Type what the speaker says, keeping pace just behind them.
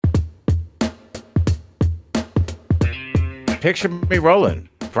Picture me rolling,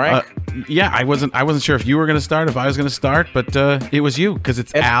 Frank. Yeah, I wasn't sure if you were going to start, if I was going to start, but it was you because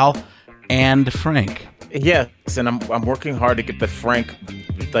it's Al and Frank. Yes, and I'm working hard to get the Frank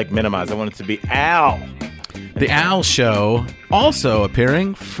minimized. I want it to be Al. The Al Show, also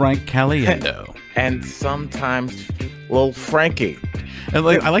appearing Frank Caliendo, and sometimes little Frankie. And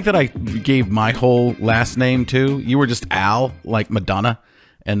I like that I gave my whole last name too. You were just Al, like Madonna.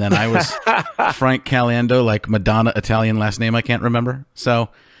 And then I was Frank Caliendo, like Madonna, Italian last name I can't remember. So,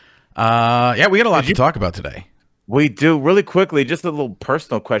 yeah, we got a lot to talk about today. We do. Really quickly, just a little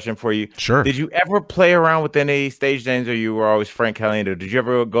personal question for you. Sure. Did you ever play around with any stage names, or you were always Frank Caliendo? Did you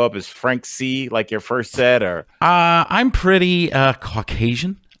ever go up as Frank C, like your first set? Or I'm pretty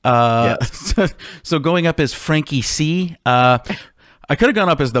Caucasian. Yes. So going up as Frankie C, I could have gone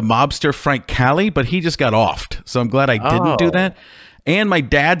up as the mobster Frank Cali, but he just got offed. So I'm glad I didn't do that. And my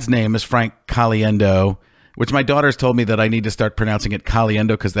dad's name is Frank Caliendo, which my daughter's told me that I need to start pronouncing it Caliendo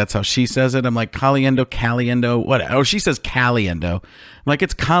because that's how she says it. I'm like, Caliendo, what? Oh, she says Caliendo. I'm like,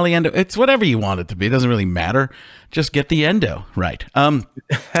 it's Caliendo. It's whatever you want it to be. It doesn't really matter. Just get the endo right.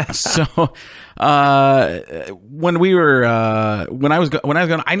 So when I was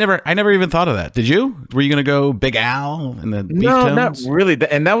going, I never even thought of that. Did you? Were you going to go Big Al and the beef tones? No, not really.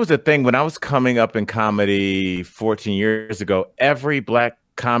 And that was the thing when I was coming up in comedy 14 years ago. Every black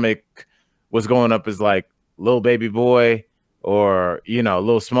comic was going up as like Little Baby Boy or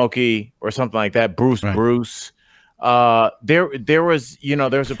Little Smokey or something like that. Bruce. There was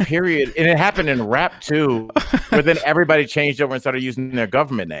a period, and it happened in rap too, where then everybody changed over and started using their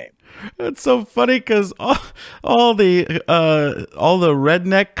government name. It's so funny because all the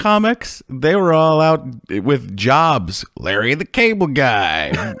redneck comics, they were all out with jobs. Larry the Cable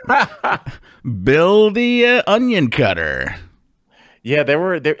Guy, Bill the Onion Cutter. Yeah,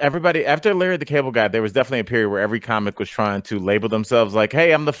 everybody after Larry the Cable Guy. There was definitely a period where every comic was trying to label themselves like,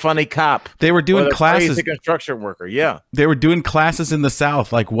 "Hey, I'm the funny cop." They were doing classes, crazy construction worker. Yeah, they were doing classes in the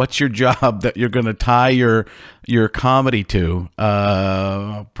South. Like, what's your job that you're going to tie your comedy to?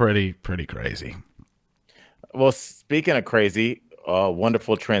 Pretty crazy. Well, speaking of crazy,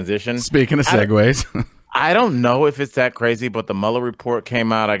 wonderful transition. Speaking of segues. I don't know if it's that crazy, but the Mueller report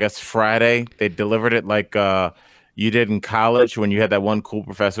came out, I guess, Friday. They delivered it like you did in college when you had that one cool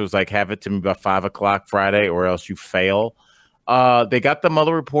professor who was like, have it to me by 5:00 Friday or else you fail. They got the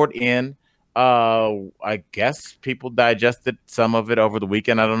Mueller report in. I guess people digested some of it over the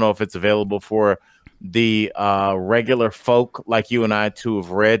weekend. I don't know if it's available for the regular folk like you and I to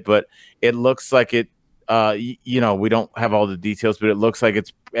have read, but it looks like it. We don't have all the details, but it looks like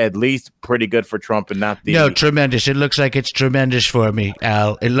it's at least pretty good for Trump and not the... No, tremendous. It looks like it's tremendous for me,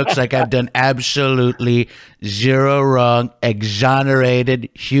 Al. It looks like I've done absolutely zero wrong, exonerated,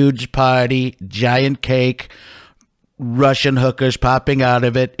 huge party, giant cake, Russian hookers popping out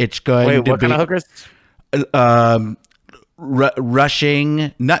of it. It's going to be... Wait, what kind of hookers?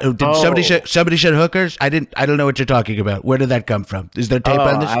 Rushing. Somebody said hookers. I don't know what you're talking about. Where did that come from? Is there tape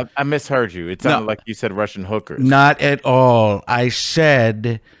on this? I misheard you. It sounded like you said Russian hookers. Not at all. I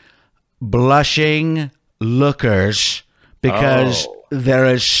said blushing lookers because there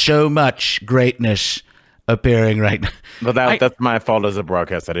is so much greatness appearing right now. But that's my fault as a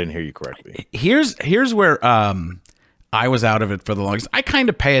broadcast. I didn't hear you correctly. Here's where I was out of it for the longest. I kind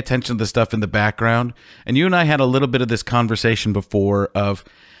of pay attention to the stuff in the background. And you and I had a little bit of this conversation before of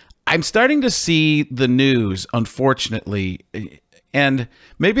I'm starting to see the news, unfortunately. And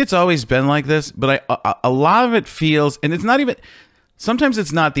maybe it's always been like this, but a lot of it feels, and it's not even, sometimes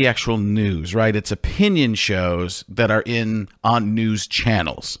it's not the actual news, right? It's opinion shows that are on news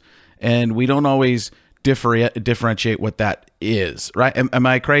channels. And we don't always differentiate what that is, right? Am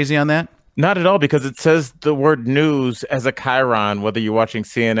I crazy on that? Not at all, because it says the word news as a chyron, whether you're watching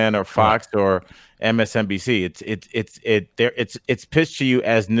CNN or Fox or MSNBC. It's pitched to you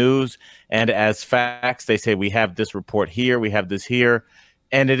as news and as facts. They say we have this report here, we have this here,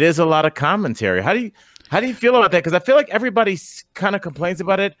 and it is a lot of commentary. How do you feel about that? Because I feel like everybody kind of complains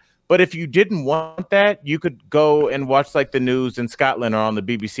about it, but if you didn't want that, you could go and watch like the news in Scotland or on the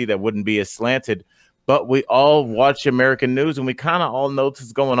BBC that wouldn't be as slanted. But we all watch American news, and we kind of all know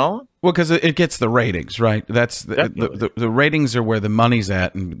what's going on. Well, because it gets the ratings, right? That's the ratings are where the money's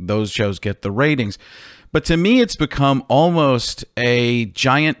at, and those shows get the ratings. But to me, it's become almost a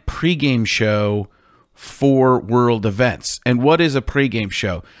giant pregame show for world events. And what is a pregame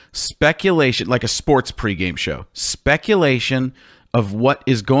show? Speculation, like a sports pregame show. Speculation of what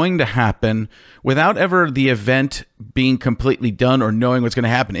is going to happen without ever the event being completely done or knowing what's going to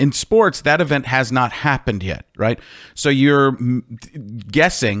happen. In sports, that event has not happened yet, right? So you're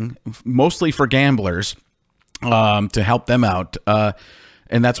guessing, mostly for gamblers, to help them out.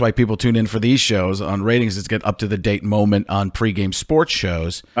 And that's why people tune in for these shows on ratings, is get up to the date moment on pregame sports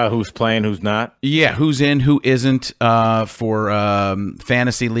shows. Who's playing, who's not? Yeah, who's in, who isn't, for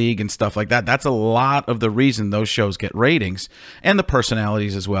fantasy league and stuff like that. That's a lot of the reason those shows get ratings, and the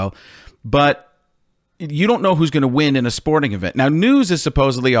personalities as well. But you don't know who's going to win in a sporting event. Now, news is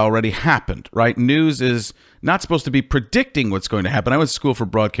supposedly already happened, right? News is not supposed to be predicting what's going to happen. I went to school for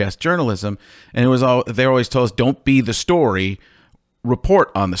broadcast journalism, and they always told us, don't be the story,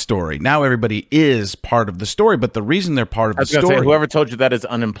 report on the story. Now everybody is part of the story, but the reason they're part of the story, say, whoever told you that is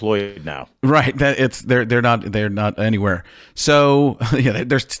unemployed now, right? That they're not anywhere. So yeah,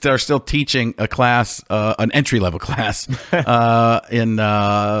 they're still teaching a class, an entry level class, in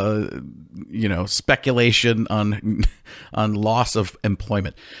speculation on loss of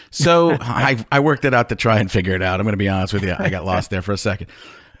employment. So I worked it out to try and figure it out. I'm going to be honest with you, I got lost there for a second,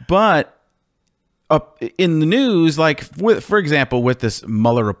 but. In the news, like for example, with this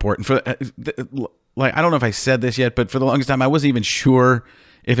Mueller report, and for like, I don't know if I said this yet, but for the longest time, I wasn't even sure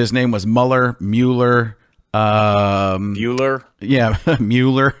if his name was Mueller, Mueller, Mueller. Yeah,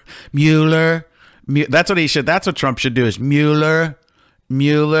 Mueller. That's what he should. That's what Trump should do. Is Mueller.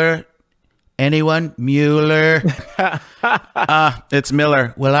 Anyone? Mueller. It's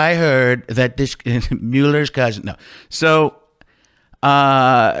Miller. Well, I heard that this Mueller's cousin. No. So,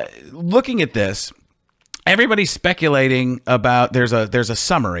 looking at this. Everybody's speculating about there's a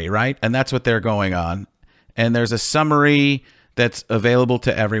summary, right? And that's what they're going on. And there's a summary that's available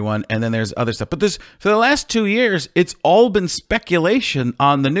to everyone, and then there's other stuff. But this, for the last 2 years, it's all been speculation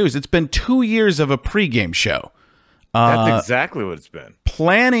on the news. It's been 2 years of a pregame show. That's exactly what it's been.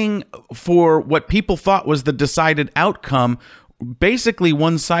 Planning for what people thought was the decided outcome, basically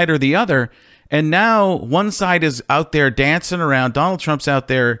one side or the other. And now one side is out there dancing around. Donald Trump's out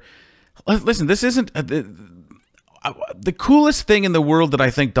there. Listen, this isn't the coolest thing in the world that I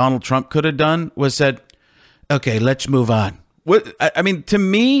think Donald Trump could have done was said, okay, let's move on. I mean, to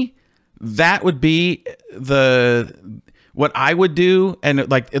me, that would be what I would do. And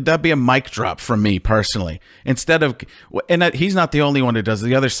like, that'd be a mic drop from me personally, instead of, and he's not the only one who does it.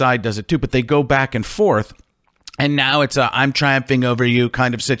 The other side does it too, but they go back and forth. And now it's a I'm triumphing over you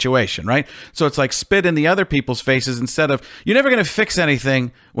kind of situation, right? So it's like spit in the other people's faces instead of, you're never going to fix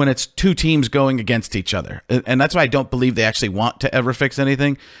anything when it's two teams going against each other. And that's why I don't believe they actually want to ever fix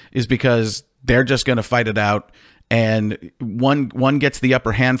anything, is because they're just going to fight it out. And one gets the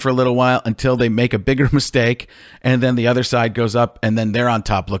upper hand for a little while until they make a bigger mistake. And then the other side goes up, and then they're on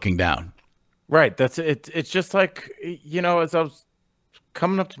top looking down. Right. That's it. It's just like, as I was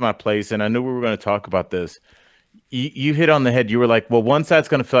coming up to my place and I knew we were going to talk about this, you hit on the head. You were like, well, one side's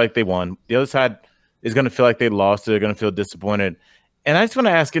going to feel like they won. The other side is going to feel like they lost. They're going to feel disappointed. And I just want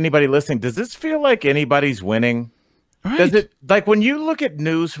to ask anybody listening, does this feel like anybody's winning? Right. Does it, like, when you look at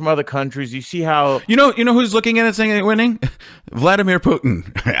news from other countries, you see how... You know who's looking at it saying they're winning? Vladimir Putin.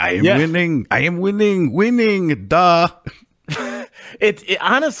 I am winning, duh. It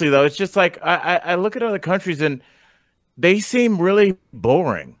honestly, though, it's just like, I look at other countries and they seem really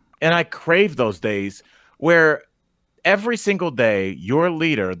boring. And I crave those days where every single day, your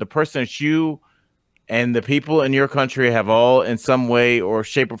leader, the person that you and the people in your country have all in some way or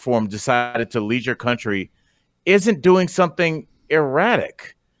shape or form decided to lead your country, isn't doing something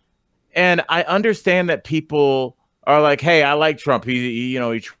erratic. And I understand that people are like, hey, I like Trump.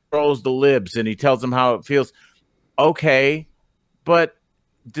 He trolls the libs and he tells them how it feels. Okay. But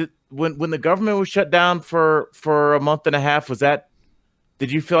when the government was shut down for a month and a half,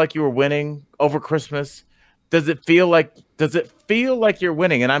 did you feel like you were winning over Christmas? Does it feel like you're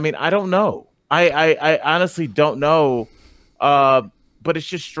winning? And I mean, I don't know. I honestly don't know. But it's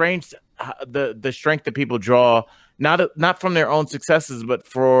just strange the strength that people draw, not from their own successes, but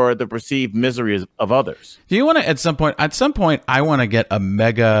for the perceived misery of others. Do you want to at some point I want to get a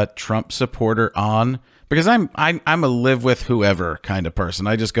mega Trump supporter on, because I'm a live with whoever kind of person.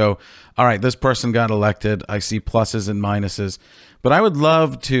 I just go, all right, this person got elected. I see pluses and minuses. But I would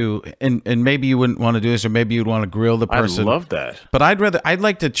love to, and maybe you wouldn't want to do this, or maybe you'd want to grill the person. I love that. But I'd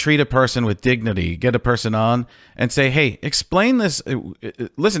like to treat a person with dignity, get a person on and say, hey, explain this.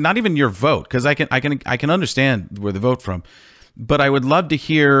 Listen, not even your vote, because I can understand where the vote from, but I would love to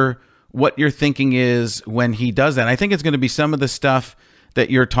hear what your thinking is when he does that. And I think it's going to be some of the stuff that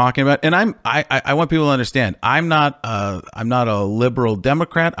you're talking about. And I want people to understand, I'm not a liberal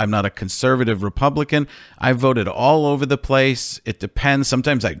Democrat. I'm not a conservative Republican. I voted all over the place. It depends.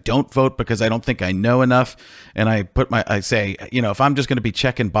 Sometimes I don't vote because I don't think I know enough. And I say, if I'm just going to be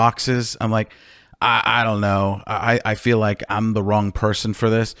checking boxes, I'm like, I don't know. I feel like I'm the wrong person for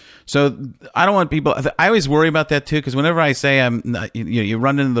this. So I don't want people. I always worry about that too, because whenever I say I'm, not, you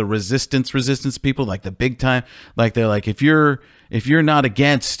run into the resistance people, like the big time, like they're like, if you're not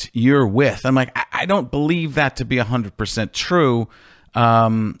against, you're with. I'm like, I don't believe that to be 100% true.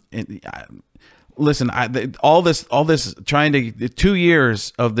 Listen, all this trying to 2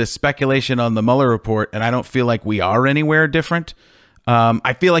 years of this speculation on the Mueller report, and I don't feel like we are anywhere different.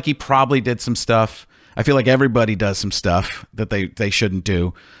 I feel like he probably did some stuff. I feel like everybody does some stuff that they shouldn't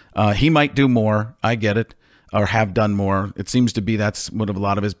do. He might do more. I get it, or have done more. It seems to be that's what a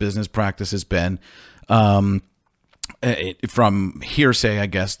lot of his business practice has been, from hearsay, I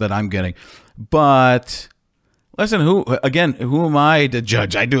guess, that I'm getting. But listen, who am I to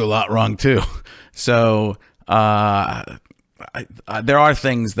judge? I do a lot wrong too. So there are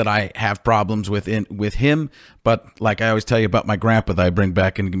things that I have problems with him, but like I always tell you about my grandpa that I bring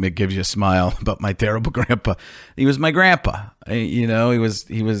back and it gives you a smile about my terrible grandpa. He was my grandpa. He was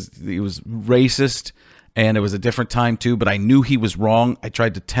racist, and it was a different time too, but I knew he was wrong. I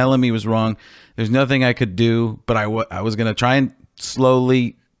tried to tell him he was wrong. There's nothing I could do, but I was going to try and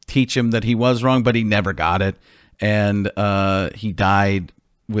slowly teach him that he was wrong, but he never got it. And he died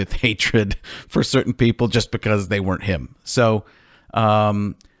with hatred for certain people just because they weren't him. So,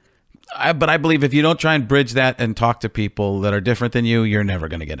 but I believe if you don't try and bridge that and talk to people that are different than you, you're never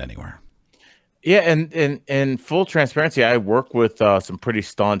going to get anywhere. Yeah, and in full transparency, I work with some pretty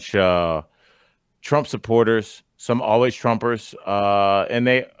staunch Trump supporters, some always Trumpers,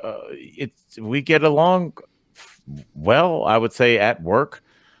 and we get along well, I would say, at work.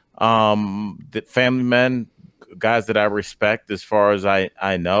 The family men, guys that I respect as far as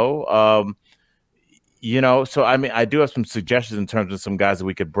I know, so I mean, I do have some suggestions in terms of some guys that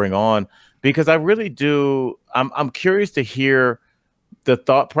we could bring on, because I really do. I'm curious to hear the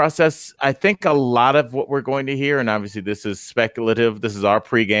thought process. I think a lot of what we're going to hear, and obviously this is speculative. This is our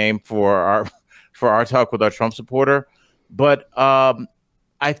pregame for our talk with our Trump supporter, but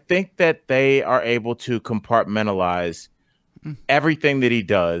I think that they are able to compartmentalize everything that he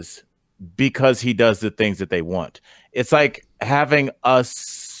does, because he does the things that they want. It's like having a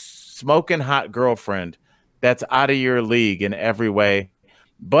smoking hot girlfriend that's out of your league in every way,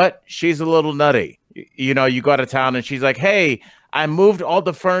 but she's a little nutty. You go out of town and she's like, hey, I moved all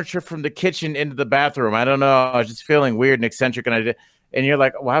the furniture from the kitchen into the bathroom. I don't know. I was just feeling weird and eccentric. And you're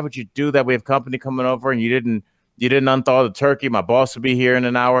like, why would you do that? We have company coming over and you didn't unthaw the turkey. My boss will be here in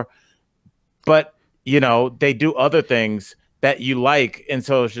an hour. But, they do other things that you like, and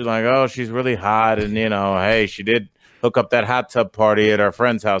so she's like, oh, she's really hot, and hey, she did hook up that hot tub party at our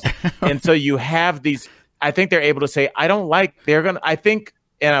friend's house. And so you have these, I think they're able to say, I want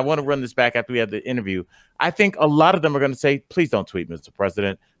to run this back after we have the interview, I think a lot of them are going to say, please don't tweet, Mr.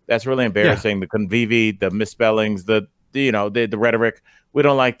 President. That's really embarrassing. Yeah. The convivi, the misspellings, the rhetoric, we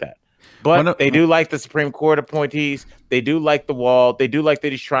don't like that. But they do like the Supreme Court appointees. They do like the wall. They do like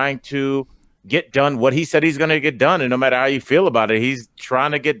that he's trying to get done what he said he's going to get done. And no matter how you feel about it, he's trying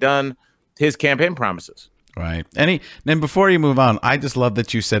to get done his campaign promises. Right. Then before you move on, I just love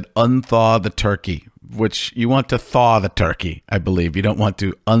that you said unthaw the turkey, which you want to thaw the turkey, I believe. You don't want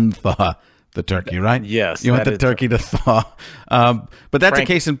to unthaw the turkey, right? Yes. You want the turkey to thaw. But that's Frank,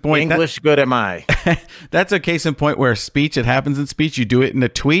 a case in point. English good am I? That's a case in point where it happens in speech. You do it in a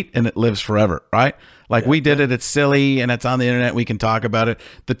tweet and it lives forever, right? Like we did it. It's silly and it's on the internet. We can talk about it.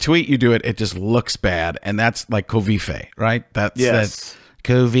 The tweet you do it just looks bad. And that's like Covife, right? That's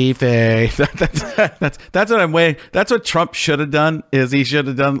Covife. That's what I'm waiting. That's what Trump should have done. He should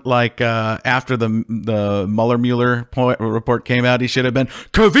have done like after the Mueller report came out. He should have been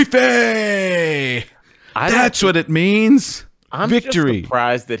Covife. That's what it means. I'm victory. Just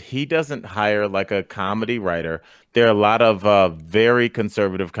surprised that he doesn't hire like a comedy writer. There are a lot of very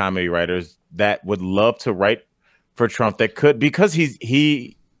conservative comedy writers that would love to write for Trump that could, because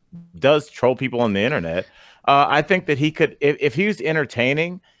he does troll people on the internet. I think that he could, if he was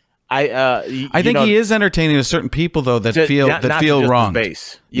entertaining. I think he is entertaining to certain people though that feel wrong.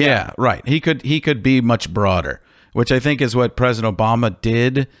 Yeah, right. He could be much broader, which I think is what President Obama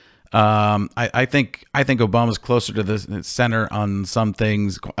did. I think Obama's closer to the center on some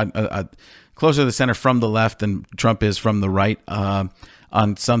things, closer to the center from the left than Trump is from the right on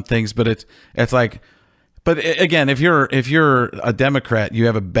some things. But it's like, but again, if you're a Democrat, you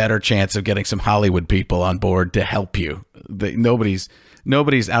have a better chance of getting some Hollywood people on board to help you. Nobody's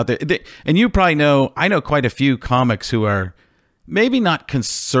out there, and you probably know. I know quite a few comics who are maybe not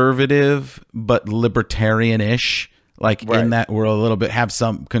conservative but libertarian-ish. like in Right. that world a little bit, have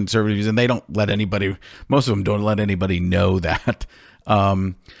some conservative views, and they don't let anybody. Most of them don't let anybody know that.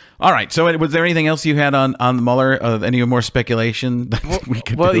 All right. So, was there anything else you had on Mueller? Any more speculation that we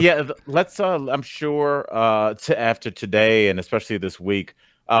could Well, do? yeah. Let's. I'm sure. After today and especially this week,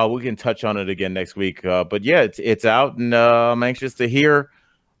 we can touch on it again next week. But yeah, it's out, and I'm anxious to hear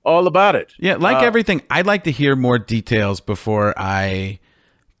all about it. Yeah, like everything, I'd like to hear more details before I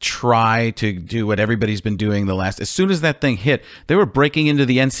try to do what everybody's been doing the last. As soon as that thing hit, they were breaking into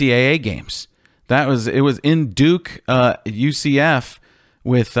the NCAA games. It was in Duke, UCF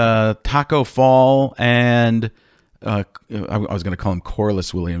with Taco Fall and I was going to call him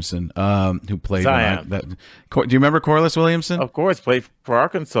Corliss Williamson, who played Zion, do you remember Corliss Williamson? of course, played for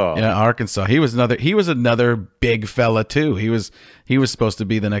Arkansas. Yeah, Arkansas. He was another big fella too. He was supposed to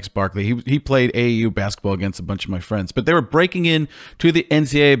be the next Barkley. He played AAU basketball against a bunch of my friends. But they were breaking in to the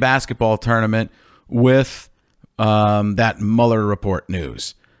NCAA basketball tournament with that Mueller report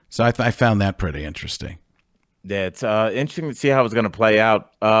news. So I found that pretty interesting. Yeah, it's interesting to see how it's going to play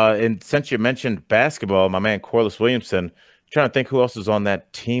out. And since you mentioned basketball, my man Corliss Williamson, trying to think who else is on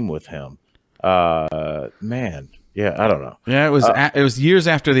that team with him. Man, yeah, I don't know. Yeah, it was years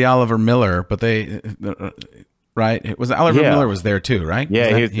after the Oliver Miller, but right? It was Oliver Yeah, Miller was there too, right?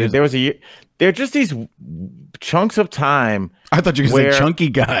 yeah. There was a year. There are just these chunks of time. I thought you were going to say chunky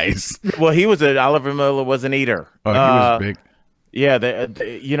guys. Well, Oliver Miller was an eater. Oh, he was big. Yeah,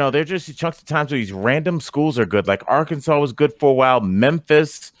 they're just chunks of times where these random schools are good. Like Arkansas was good for a while.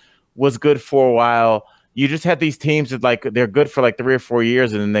 Memphis was good for a while. You just had these teams that like they're good for like 3 or 4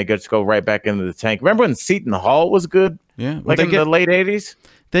 years, and then they just go right back into the tank. Remember when Seton Hall was good? Yeah, well, like in the late '80s.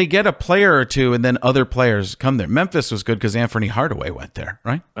 They get a player or two, and then other players come there. Memphis was good because Anthony Hardaway went there,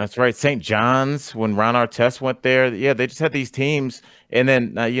 right? That's right. St. John's, when Ron Artest went there, yeah, they just had these teams, and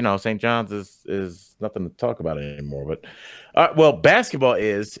then St. John's is nothing to talk about anymore. But well, basketball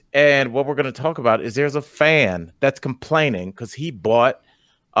is, and what we're going to talk about is there's a fan that's complaining because he bought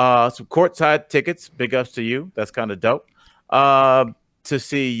some courtside tickets. Big ups to you. That's kind of dope. To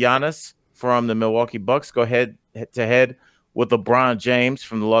see Giannis from the Milwaukee Bucks go head to head with LeBron James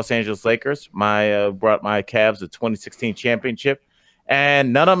from the Los Angeles Lakers. Brought my Cavs the 2016 championship,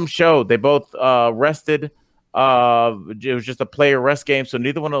 and none of them showed. They both rested. It was just a player rest game, so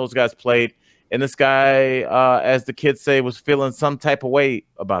neither one of those guys played. And this guy, as the kids say, was feeling some type of way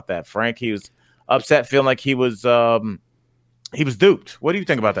about that. Frank, he was upset, feeling like he was duped. What do you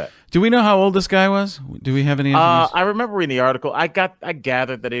think about that? Do we know how old this guy was? Do we have any information? I remember reading the article. I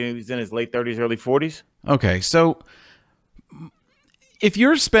gathered that he was in his late 30s, early 40s. Okay, so if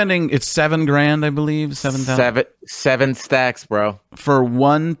you're spending, it's $7,000, I believe, 7,000 seven stacks, bro. for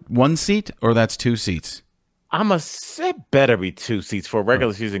one seat, or that's two seats. It better be two seats for a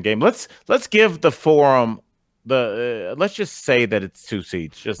regular season game. Let's give the forum let's just say that it's two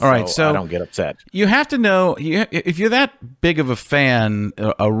seats, just all right, so I don't get upset. You have to know if you're that big of a fan,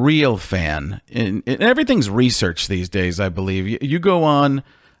 a real fan, and everything's research these days. I believe you go on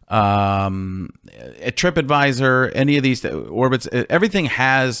at TripAdvisor, any of these orbits, everything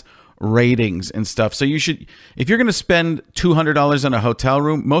has ratings and stuff. So you should, if you're going to spend $200 on a hotel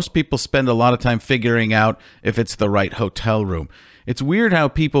room, most people spend a lot of time figuring out if it's the right hotel room. It's weird how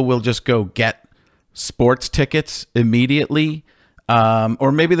people will just go get sports tickets immediately,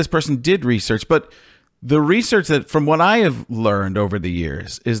 or maybe this person did research, but the research that, from what I have learned over the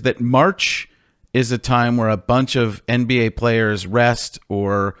years, is that March is a time where a bunch of NBA players rest,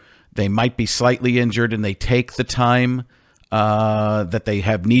 or they might be slightly injured and they take the time that they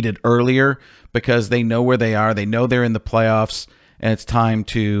have needed earlier because they know where they are. They know they're in the playoffs, and it's time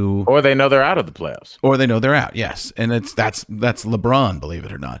to... Or they know they're out of the playoffs. Or they know they're out, yes. And that's LeBron, believe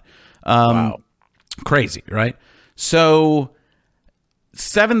it or not. Wow. Crazy, right? So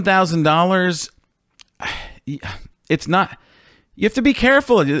 $7,000, it's not... You have to be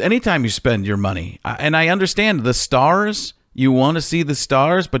careful anytime you spend your money. And I understand the stars, you want to see the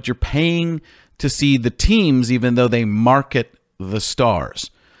stars, but you're paying to see the teams, even though they market the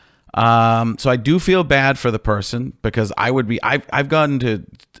stars. So I do feel bad for the person, because I've gone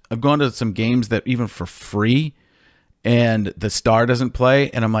to some games that even for free, and the star doesn't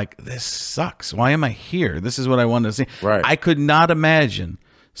play, and I'm like, this sucks. Why am I here? This is what I wanted to see. Right. I could not imagine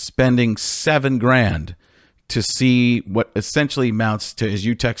spending $7,000 to see what essentially amounts to, as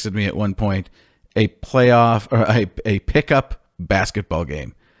you texted me at one point, a playoff or a pickup basketball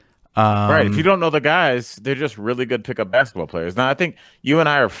game. Right. If you don't know the guys, they're just really good pickup basketball players. Now, I think you and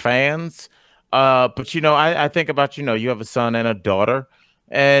I are fans, but I think about, you have a son and a daughter,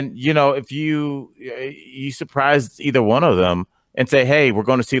 and if you surprise either one of them and say, "Hey, we're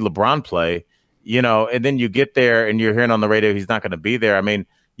going to see LeBron play," and then you get there and you're hearing on the radio he's not going to be there. I mean,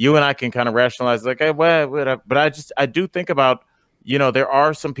 you and I can kind of rationalize like, hey, well, whatever. But I do think about, there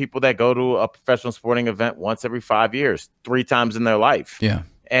are some people that go to a professional sporting event once every 5 years, 3 times in their life. Yeah.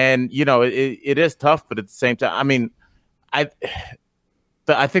 And, it is tough, but at the same time, I mean,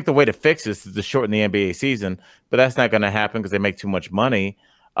 I think the way to fix this is to shorten the NBA season, but that's not going to happen because they make too much money.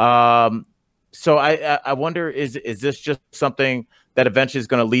 So I wonder, is this just something that eventually is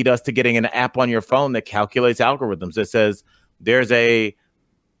going to lead us to getting an app on your phone that calculates algorithms that says there's a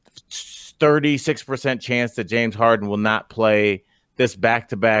 36% chance that James Harden will not play this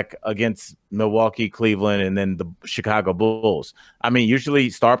back-to-back against Milwaukee, Cleveland, and then the Chicago Bulls. I mean, usually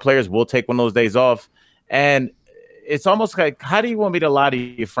star players will take one of those days off, and it's almost like, how do you want me to lie to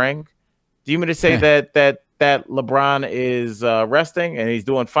you, Frank? Do you want me to say that LeBron is resting and he's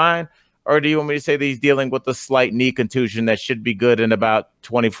doing fine? Or do you want me to say that he's dealing with a slight knee contusion that should be good in about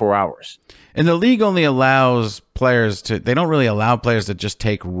 24 hours? And the league only allows players they don't really allow players to just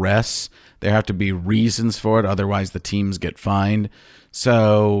take rests. There have to be reasons for it. Otherwise, the teams get fined.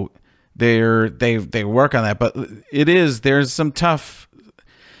 So they work on that. But there's some tough.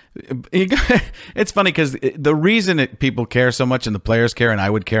 It's funny because the reason people care so much and the players care, and I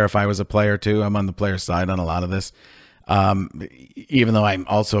would care if I was a player too. I'm on the player side on a lot of this. Even though I'm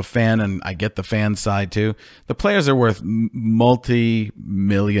also a fan and I get the fan side too, the players are worth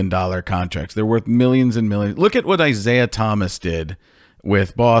multi-million-dollar contracts. They're worth millions and millions. Look at what Isaiah Thomas did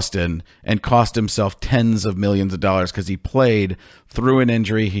with Boston and cost himself tens of millions of dollars because he played through an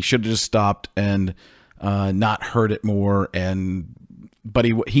injury. He should have just stopped and not hurt it more. But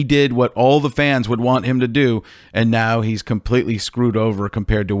he did what all the fans would want him to do, and now he's completely screwed over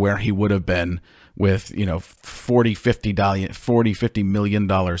compared to where he would have been with $50 million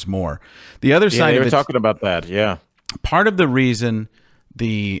more. The other side of it, talking about that, yeah. Part of the reason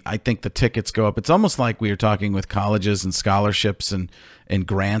I think the tickets go up, it's almost like we were talking with colleges and scholarships and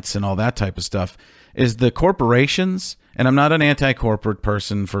grants and all that type of stuff, is the corporations, and I'm not an anti-corporate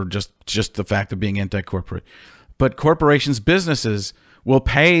person for just the fact of being anti-corporate, but corporations, businesses will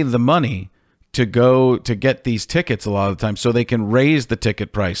pay the money to go to get these tickets a lot of the time so they can raise the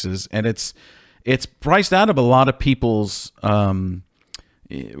ticket prices, and it's priced out of a lot of people's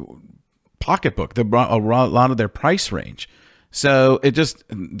pocketbook, a lot of their price range. So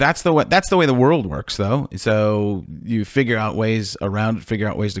that's the way the world works, though. So you figure out ways around it, figure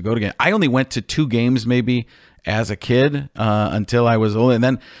out ways to go to game. I only went to 2 games maybe as a kid until I was old. And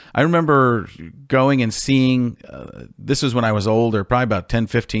then I remember going and seeing, this was when I was older, probably about 10,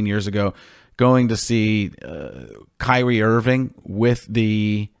 15 years ago, going to see Kyrie Irving with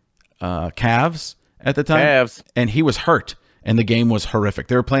the Cavs at the time. And he was hurt. And the game was horrific.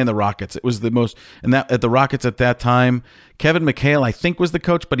 They were playing the Rockets. It was the most, and that at the Rockets at that time, Kevin McHale, I think, was the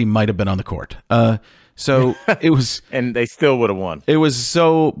coach, but he might have been on the court. So it was, and they still would have won. It was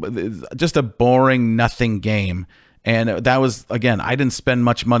just a boring nothing game. And that was, again, I didn't spend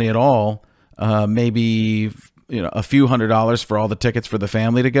much money at all. Maybe a few $100s for all the tickets for the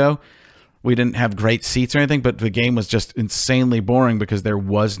family to go. We didn't have great seats or anything, but the game was just insanely boring because there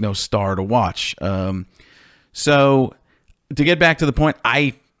was no star to watch. So to get back to the point,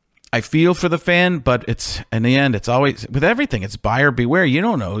 I feel for the fan, but it's in the end, it's always with everything. It's buyer beware. You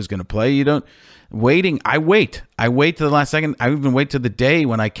don't know who's going to play. You don't waiting. I wait to the last second. I even wait to the day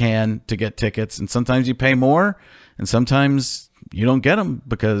when I can to get tickets. And sometimes you pay more, and sometimes you don't get them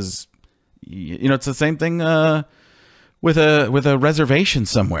because it's the same thing with a reservation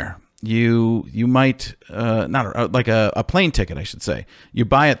somewhere. You might not like a plane ticket, I should say. You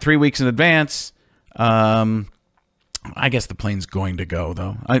buy it 3 weeks in advance. I guess the plane's going to go,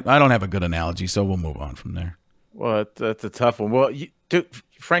 though. I don't have a good analogy, so we'll move on from there. Well, that's a tough one. Well,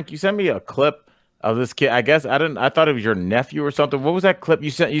 Frank, you sent me a clip of this kid. I guess I thought it was your nephew or something. What was that clip you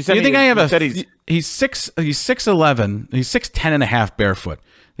sent? You think I have he's 6'11", he's 6'10" and a half barefoot.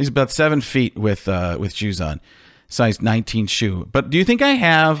 He's about 7 feet with shoes on, size 19 shoe. But do you think I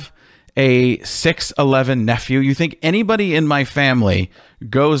have a 6'11" nephew? You think anybody in my family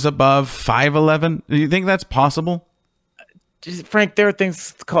goes above 5'11"? Do you think that's possible? Frank, there are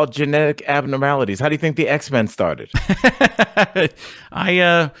things called genetic abnormalities. How do you think the X-Men started?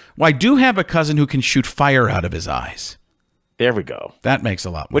 I do have a cousin who can shoot fire out of his eyes. There we go. That makes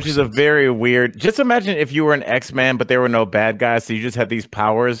a lot more sense. Which is a very weird. Just imagine if you were an X-Man, but there were no bad guys, so you just had these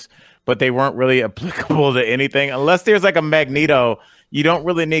powers, but they weren't really applicable to anything. Unless there's like a Magneto, you don't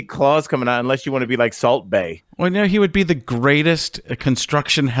really need claws coming out unless you want to be like Salt Bae. Well, he would be the greatest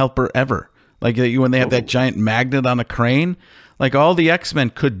construction helper ever. Like when they have that giant magnet on a crane, like all the X-Men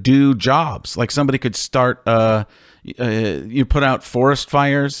could do jobs. Like somebody could start, you put out forest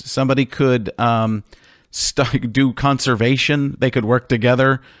fires. Somebody could do conservation. They could work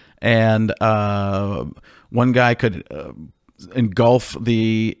together, and one guy could engulf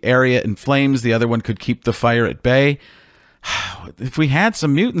the area in flames. The other one could keep the fire at bay. If we had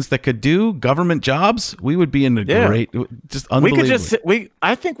some mutants that could do government jobs, we would be in a great, just unbelievable.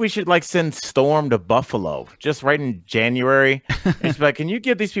 I think we should like send Storm to Buffalo just right in January. It's like, can you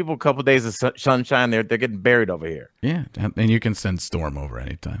give these people a couple days of sunshine? They're getting buried over here. Yeah, and you can send Storm over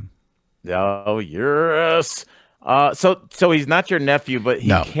anytime. Oh, yes. So he's not your nephew, but he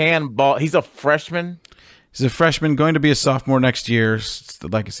can ball. He's a freshman. He's a freshman, going to be a sophomore next year.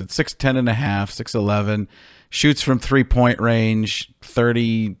 Like I said, 6'10 and a half, 6'11. Shoots from 3-point range,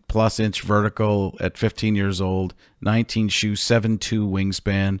 30-plus inch vertical at 15 years old, 19 shoe, 7'2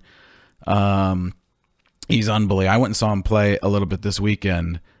 wingspan. He's unbelievable. I went and saw him play a little bit this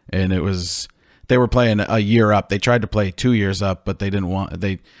weekend, and they were playing a year up. They tried to play 2 years up, but they didn't want.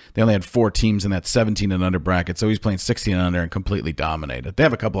 They only had 4 teams in that 17 and under bracket, so he's playing 16 and under and completely dominated. They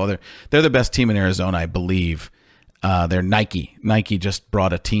have a couple other. They're the best team in Arizona, I believe. They're Nike. Nike just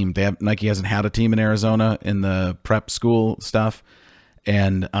brought a team. Nike hasn't had a team in Arizona in the prep school stuff,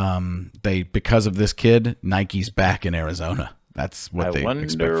 and because of this kid, Nike's back in Arizona. That's what they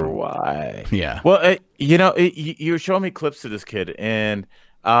expect. I wonder why. Yeah. Well, you're showing me clips of this kid, and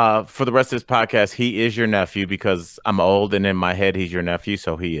for the rest of this podcast, he is your nephew because I'm old, and in my head, he's your nephew,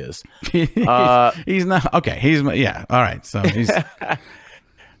 so he is. He's not okay. All right. So he's.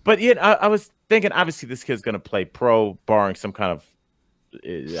 But I was thinking, obviously, this kid's going to play pro, barring some kind of.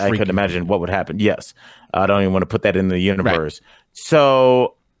 I could imagine what would happen. Yes, I don't even want to put that in the universe. Right.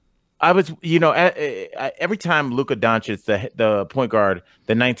 So, I was, every time Luka Doncic, the point guard,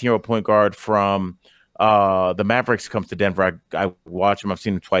 the 19-year-old point guard from the Mavericks, comes to Denver, I watch him. I've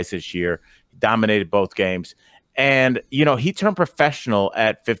seen him twice this year. He dominated both games, and he turned professional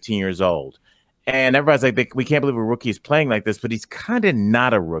at 15 years old. And everybody's like, we can't believe a rookie is playing like this, but he's kind of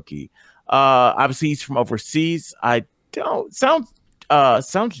not a rookie. Obviously, he's from overseas. I don't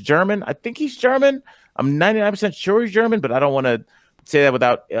sounds German. I think he's German. I'm 99% sure he's German, but I don't want to say that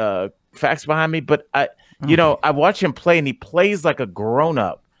without facts behind me. But I watch him play, and he plays like a grown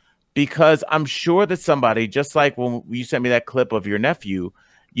up because I'm sure that somebody, just like when you sent me that clip of your nephew,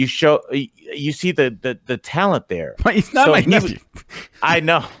 you see the talent there. But he's not my nephew. I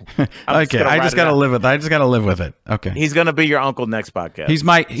know. Okay, I just gotta live with it. I just gotta live with it. Okay, he's gonna be your uncle next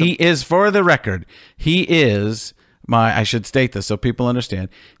podcast. He is, for the record, he is my. I should state this so people understand.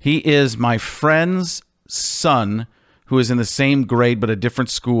 He is my friend's son, who is in the same grade but a different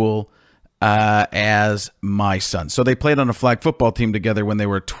school as my son. So they played on a flag football team together when they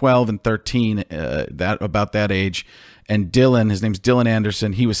were 12 and 13, about that age. And Dylan, his name's Dylan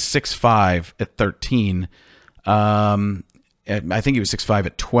Anderson. He was 6'5" at 13. I think he was 6'5"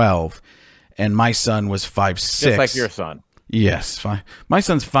 at 12. And my son was 5'6". Just like your son. Yes. My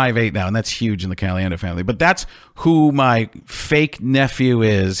son's 5'8" now, and that's huge in the Caliendo family. But that's who my fake nephew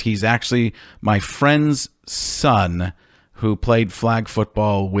is. He's actually my friend's son who played flag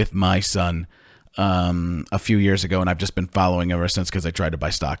football with my son a few years ago. And I've just been following ever since because I tried to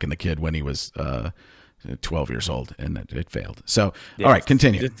buy stock in the kid when he was 12 years old, and it failed. So, yeah, all right,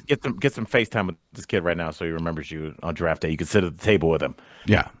 continue. Just get some FaceTime with this kid right now so he remembers you on draft day. You can sit at the table with him.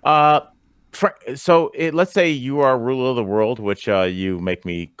 Yeah. So let's say you are ruler of the world, which you make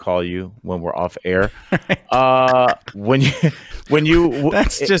me call you when we're off air. When you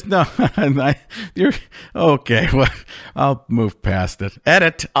that's just no. You're okay. Well, I'll move past it.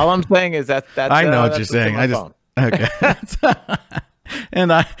 Edit. All I'm saying is that I know what you're saying. I just okay.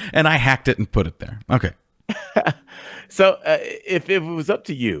 And I hacked it and put it there. Okay. So if it was up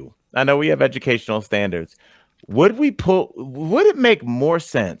to you, I know we have educational standards. Would it make more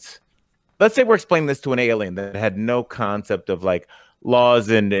sense? Let's say we're explaining this to an alien that had no concept of like laws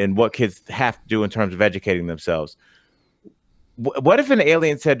and what kids have to do in terms of educating themselves. What if an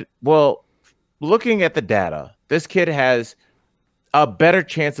alien said, well, looking at the data, this kid has a better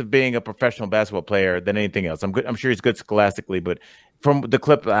chance of being a professional basketball player than anything else. I'm sure he's good scholastically, but from the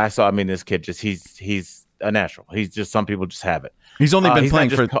clip I saw, I mean, this kid he's a natural. He's just, some people just have it. He's only been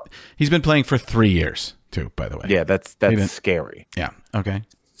playing he's been playing for 3 years too, by the way. Yeah, that's scary. Yeah. Okay.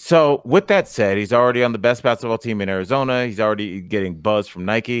 So with that said, he's already on the best basketball team in Arizona. He's already getting buzz from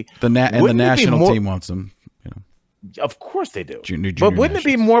Nike. The national team wants him. Of course they do. But wouldn't it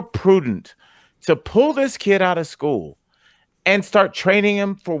be more prudent to pull this kid out of school and start training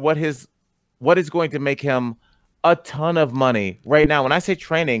him for what is going to make him a ton of money right now? When I say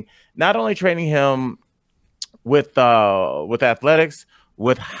training, not only training him with athletics,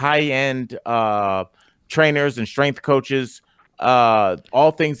 with high-end trainers and strength coaches,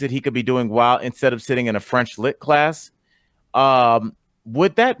 all things that he could be doing while instead of sitting in a French lit class. Um,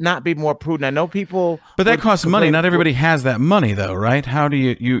 would that not be more prudent? I know people But that would costs money. complain. Not everybody has that money, though, right? How do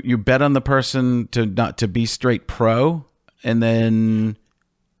you bet on the person to not to be straight pro, and then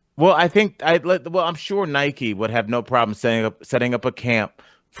Well, I'm sure Nike would have no problem setting up a camp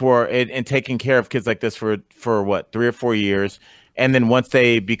for it and taking care of kids like this for what 3 or 4 years, and then once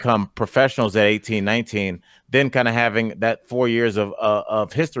they become professionals at 18, 19, then kind of having that 4 years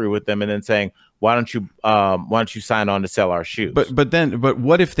of history with them, and then saying, why don't you sign on to sell our shoes? but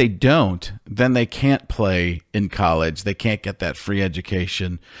what if they don't? Then they can't play in college. They can't get that free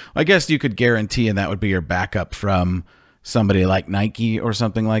education. I guess you could guarantee, and that would be your backup from somebody like Nike or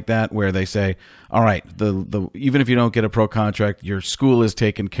something like that, where they say, all right, the even if you don't get a pro contract, your school is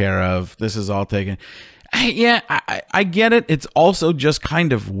taken care of. This is all taken. I get it. It's also just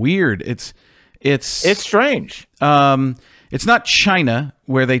kind of weird. It's Strange. It's not China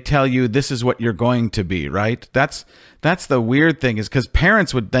where they tell you this is what you're going to be, right? That's the weird thing, is because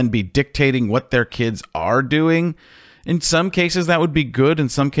parents would then be dictating what their kids are doing. In some cases, that would be good. In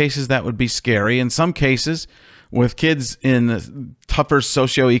some cases, that would be scary. In some cases, with kids in tougher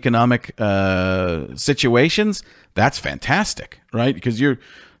socioeconomic situations, that's fantastic, right? Because you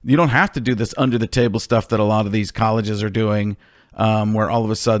don't have to do this under the table stuff that a lot of these colleges are doing, where all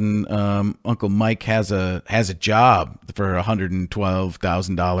of a sudden Uncle Mike has a job for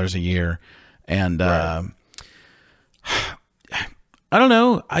 $112,000 a year, and Right. I don't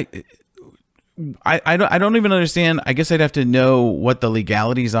know. I don't even understand. I guess I'd have to know what the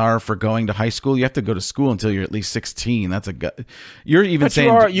legalities are for going to high school. You have to go to school until you're at least 16. You're even But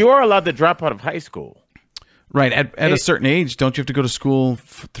saying you are allowed to drop out of high school. right at a certain age. Don't you have to go to school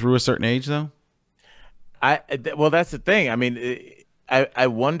through a certain age though? Well, that's the thing. I mean, I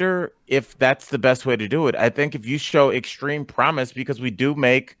wonder if that's the best way to do it. I think if you show extreme promise, because we do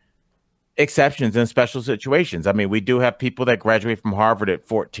make exceptions in special situations. I mean, we do have people that graduate from Harvard at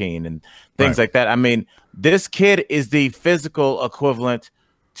 14 and things Right. like that. I mean, this kid is the physical equivalent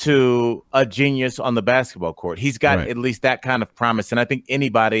to a genius on the basketball court. He's got Right. at least that kind of promise. And I think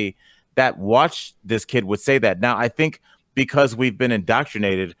anybody that watched this kid would say that. Now, I think because we've been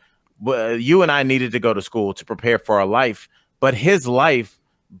indoctrinated, you and I needed to go to school to prepare for our life, but his life,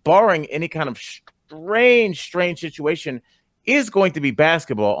 barring any kind of strange situation, is going to be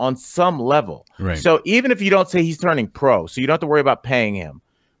basketball on some level. Right. So even if you don't say he's turning pro, so you don't have to worry about paying him,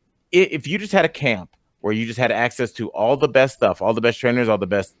 if you just had a camp where you just had access to all the best stuff, all the best trainers, all the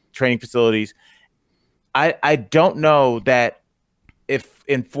best training facilities, I don't know that if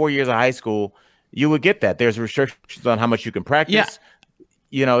in 4 years of high school you would get that. There's restrictions on how much you can practice.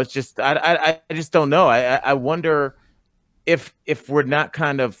 Yeah. It's just I just don't know. I wonder if we're not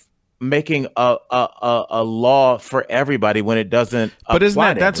kind of making a law for everybody when it doesn't. But isn't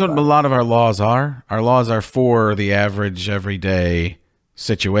apply to that's what a everybody. lot of our laws are? Our laws are for the average everyday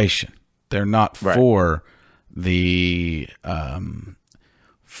situation. They're not Right. for the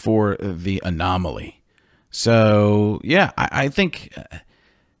anomaly. So yeah, I think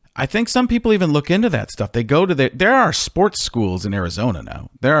some people even look into that stuff. They go to there are sports schools in Arizona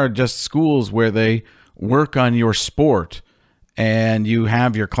now. There are just schools where they work on your sport, and you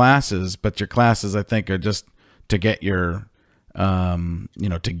have your classes, but your classes, I think, are just to get your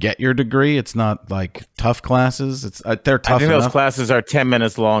to get your degree. It's not like tough classes. They're I tough think those enough. classes are 10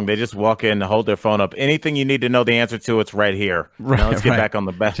 minutes long. They just walk in, hold their phone up. Anything you need to know the answer to, it's right here. Right, Now let's get right. back on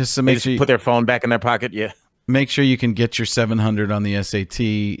the back. Just to make They sure you- put their phone back in their pocket. Yeah. Make sure you can get your 700 on the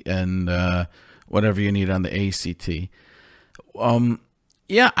SAT and whatever you need on the ACT.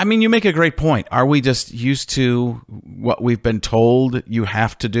 Yeah, I mean, you make a great point. Are we just used to what we've been told you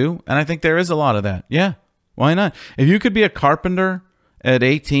have to do? And I think there is a lot of that. Yeah, why not? If you could be a carpenter at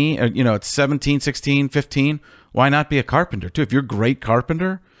 18, or, at 17, 16, 15, why not be a carpenter too? If you're a great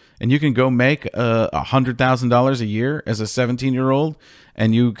carpenter and you can go make $100,000 a year as a 17-year-old,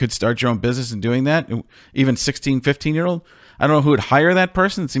 and you could start your own business and doing that, even 16, 15-year-old, I don't know who would hire that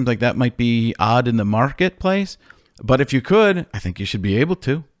person. It seems like that might be odd in the marketplace. But if you could, I think you should be able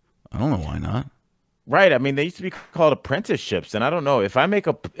to. I don't know why not. Right. I mean, they used to be called apprenticeships. And I don't know if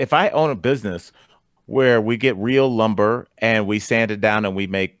I own a business where we get real lumber and we sand it down and we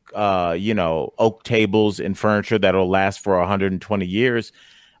make, oak tables and furniture that'll last for 120 years.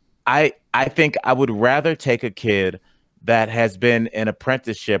 I think I would rather take a kid that has been in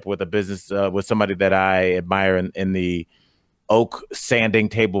apprenticeship with a business, with somebody that I admire in the oak sanding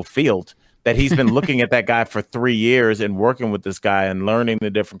table field, that he's been looking at that guy for 3 years and working with this guy and learning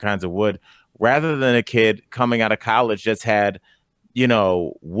the different kinds of wood, rather than a kid coming out of college that's had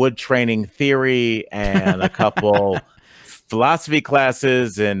wood training theory and a couple philosophy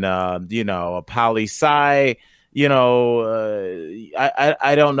classes and a poli sci. I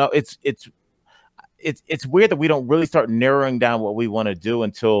don't know. It's weird that we don't really start narrowing down what we want to do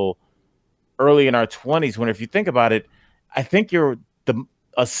until early in our 20s. When if you think about it, I think you're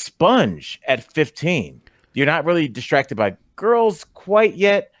a sponge at 15. You're not really distracted by girls quite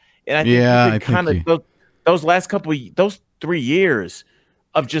yet, and I think you've Yeah, been I think kind of you. those 3 years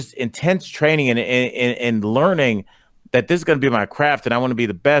of just intense training and learning that this is going to be my craft and I want to be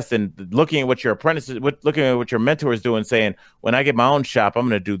the best, and looking at what your apprentices, looking at what your mentor is doing, saying, when I get my own shop, I'm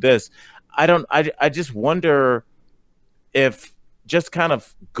going to do this. I just wonder if just kind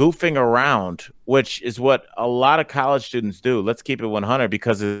of goofing around, which is what a lot of college students do. Let's keep it 100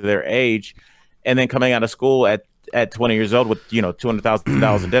 because of their age, and then coming out of school at 20 years old with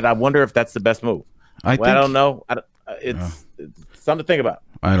 $200,000 in debt. I wonder if that's the best move. I Well, I don't think. know. Oh, It's something to think about.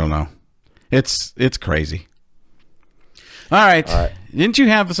 I don't know. It's crazy. All right. All right. Didn't you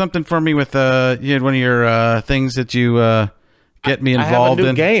have something for me with you had one of your things that you get me I have a involved new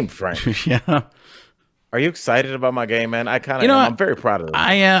in? game, Frank. Yeah. Are you excited about my game, man? I kind You of know am. what? I'm very proud of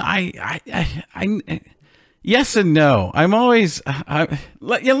it. Yes and no. I'm always.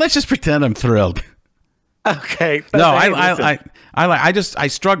 Let's just pretend I'm thrilled. Okay. No, Hey, listen. I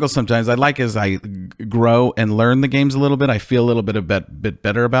struggle sometimes. I like as I grow and learn the games a little bit. I feel a little bit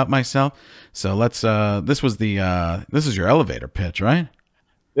better about myself. So let's. This is your elevator pitch, right?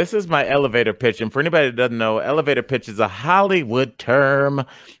 This is my elevator pitch. And for anybody that doesn't know, elevator pitch is a Hollywood term.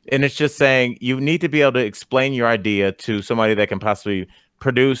 And it's just saying you need to be able to explain your idea to somebody that can possibly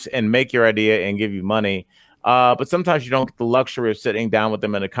produce and make your idea and give you money. But sometimes you don't get the luxury of sitting down with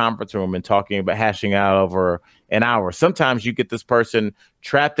them in a conference room and talking about hashing out over an hour. Sometimes you get this person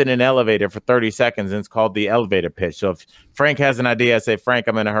trapped in an elevator for 30 seconds, and it's called the elevator pitch. So if Frank has an idea, I say, Frank,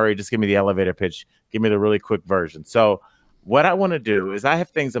 I'm in a hurry. Just give me the elevator pitch. Give me the really quick version. So what I want to do is I have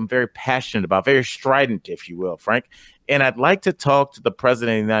things I'm very passionate about, very strident, if you will, Frank. And I'd like to talk to the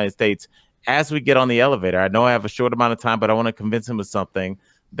president of the United States as we get on the elevator. I know I have a short amount of time, but I want to convince him of something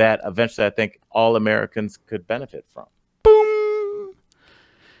that eventually I think all Americans could benefit from. Boom.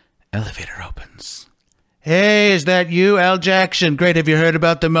 Elevator opens. Hey, is that you, Al Jackson? Great. Have you heard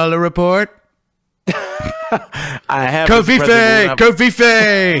about the Mueller report? I have Kofi Mr. Faye! President, Kofi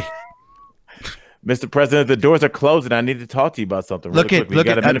Faye! Mr. President, the doors are closed, and I need to talk to you about something really quickly. You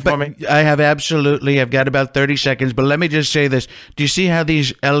got a minute for me? I have absolutely. I've got about 30 seconds, but let me just say this. Do you see how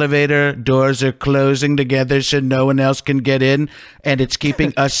these elevator doors are closing together so no one else can get in? And it's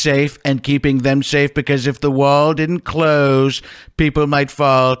keeping us safe and keeping them safe, because if the wall didn't close, people might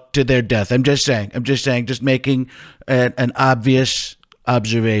fall to their death. I'm just saying, just making an obvious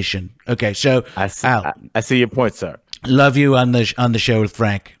observation. Okay, so Al, I see your point, sir. love you on the show with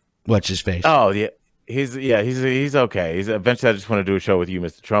Frank. What's his face? Oh yeah, he's okay. Eventually I just want to do a show with you,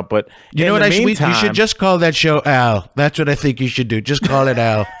 Mr. Trump. But You know what? You should just call that show Al. That's what I think you should do. Just call it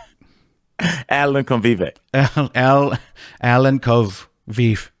Al. Alan Convive. Alan Cove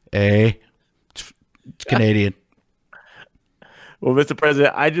Vive. It's Canadian. Well, Mr.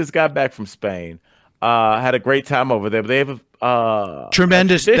 President, I just got back from Spain. Had a great time over there. But they have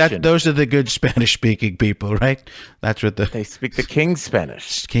Tremendous. a tradition. Those are the good Spanish speaking people, right? That's what They speak the King's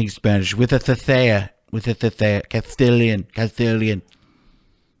Spanish. King Spanish with a thethea. Castilian.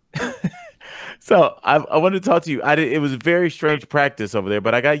 So I wanted to talk to you. It was a very strange practice over there,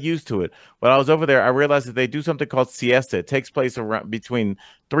 but I got used to it. When I was over there, I realized that they do something called siesta. It takes place around between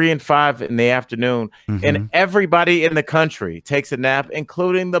 3 and 5 in the afternoon, and everybody in the country takes a nap,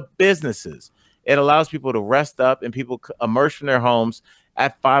 including the businesses. It allows people to rest up, and people emerge from their homes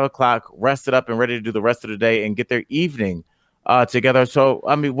at 5 o'clock, rested up and ready to do the rest of the day and get their evening together. So,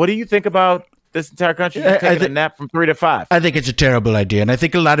 I mean, what do you think about this entire country just taking a nap from 3 to 5? I think it's a terrible idea, and I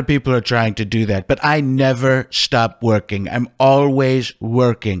think a lot of people are trying to do that. But I never stop working. I'm always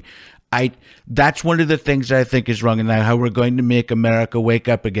working. That's one of the things I think is wrong, and how we're going to make America wake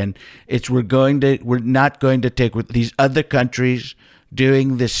up again. We're not going to take with these other countries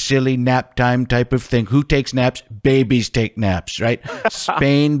doing this silly nap time type of thing. Who takes naps? Babies take naps, right?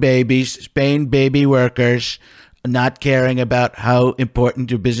 Spain baby workers, not caring about how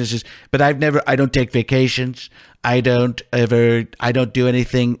important your business is. But I don't take vacations. I don't do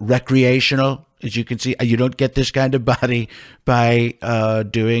anything recreational. As you can see, you don't get this kind of body by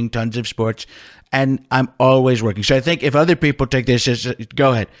doing tons of sports. And I'm always working. So I think if other people take this,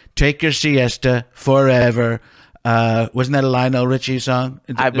 go ahead, take your siesta forever. Wasn't that a Lionel Richie song?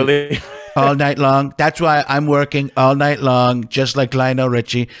 I believe. All night long. That's why I'm working all night long, just like Lionel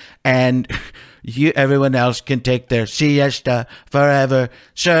Richie. And everyone else can take their siesta forever.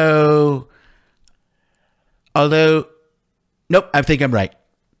 So, although, nope, I think I'm right.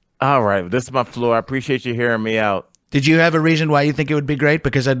 All right, this is my floor. I appreciate you hearing me out. Did you have a reason why you think it would be great?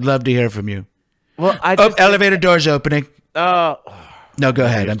 Because I'd love to hear from you. Well, Elevator doors opening. Uh, No, go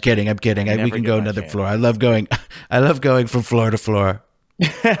ahead. I'm kidding. We never can get go my another chance. floor. I love going. I love going from floor to floor.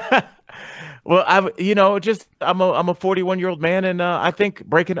 Well, I'm a 41-year-old man, and I think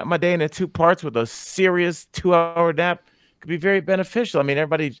breaking up my day into two parts with a serious 2-hour nap could be very beneficial. I mean,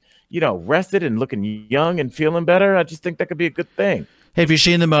 everybody's rested and looking young and feeling better. I just think that could be a good thing. Have you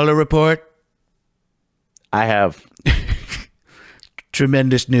seen the Mueller report? I have.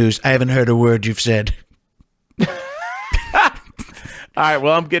 Tremendous news. I haven't heard a word you've said. All right,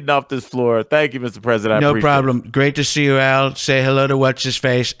 well, I'm getting off this floor. Thank you, Mr. President. I No appreciate problem. Great to see you, Al. Say hello to what's his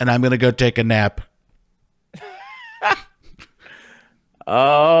face, and I'm gonna go take a nap.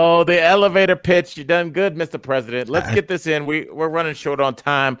 Oh, the elevator pitch. You done good, Mr. President. Let's get this in. We're running short on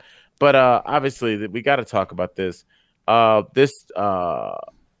time, but obviously we got to talk about this. This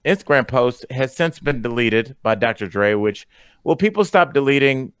Instagram post has since been deleted by Dr. Dre, which will people stop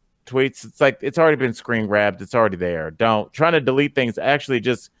deleting tweets? It's like it's already been screen grabbed. It's already there. Don't trying to delete things actually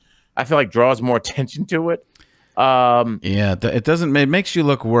just I feel like draws more attention to it. Yeah, it doesn't. It makes you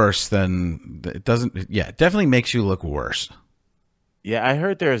look worse than it doesn't. Yeah, it definitely makes you look worse. Yeah, I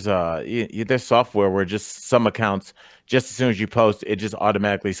heard there's software where just some accounts, just as soon as you post, it just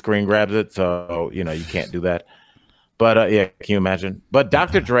automatically screen grabs it. So, you can't do that. But yeah, can you imagine? But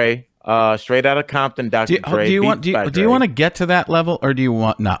Dr. Dre, straight out of Compton, Dr. Dre. Do you want Dre. to get to that level, or do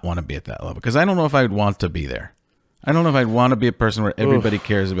you not want to be at that level? Because I don't know if I would want to be there. I don't know if I'd want to be a person where everybody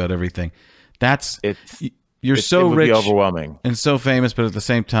cares about everything. You're so it would rich, be overwhelming, and so famous, but at the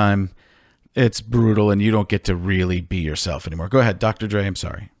same time, it's brutal, and you don't get to really be yourself anymore. Go ahead, Dr. Dre. I'm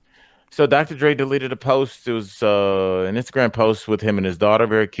sorry. So Dr. Dre deleted a post. It was an Instagram post with him and his daughter,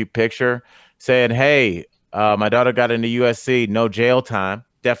 very cute picture, saying, "Hey, my daughter got into USC, no jail time."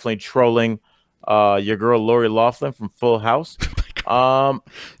 Definitely trolling your girl Lori Loughlin from Full House.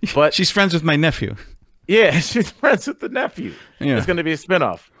 But she's friends with my nephew. Yeah, she's friends with the nephew. Yeah. It's going to be a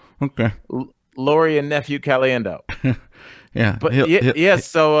spinoff. Okay. Lori and nephew Caliendo. Yeah, But yes.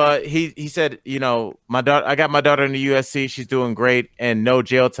 So he said, my daughter. I got my daughter in the USC. She's doing great, and no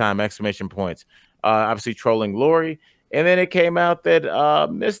jail time! Exclamation points. Obviously trolling Lori, and then it came out that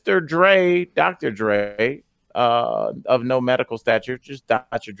Mr. Dre, Dr. Dre, of no medical stature, just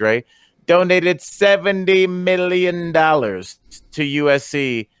Dr. Dre, donated $70 million to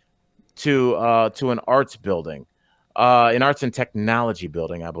USC to an arts building, an arts and technology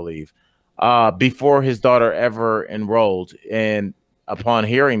building, I believe. Before his daughter ever enrolled. And upon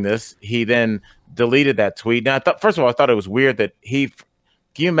hearing this, he then deleted that tweet. Now, first of all, I thought it was weird that can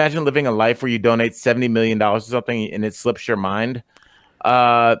you imagine living a life where you donate $70 million to something and it slips your mind?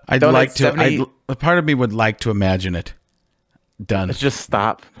 I'd like to. A part of me would like to imagine it done. Let's just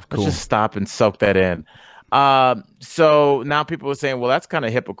stop. Cool. Let's just stop and soak that in. So now people are saying, well, that's kind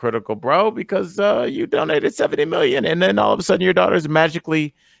of hypocritical, bro, because you donated $70 million and then all of a sudden your daughter's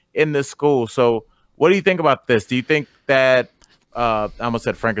magically in this school. So what do you think about this? Do you think that I almost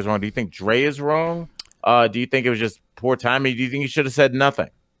said Frank is wrong? Do you think Dre is wrong? Do you think it was just poor timing? Do you think you should have said nothing?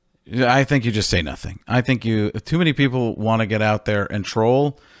 I think you just say nothing. I think too many people want to get out there and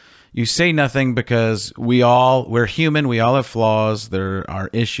troll. You say nothing because we're human. We all have flaws. There are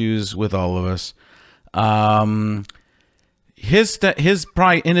issues with all of us. His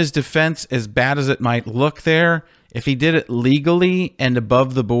probably in his defense, as bad as it might look there, if he did it legally and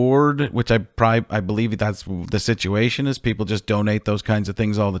above the board, which I believe that's the situation is, people just donate those kinds of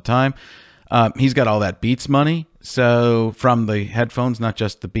things all the time. He's got all that Beats money, so from the headphones, not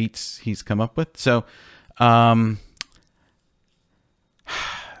just the Beats he's come up with. So,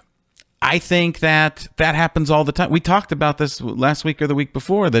 I think that happens all the time. We talked about this last week or the week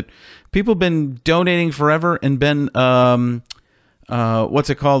before, that people have been donating forever and been what's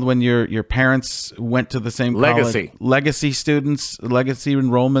it called when your parents went to the same Legacy. college? Legacy students, legacy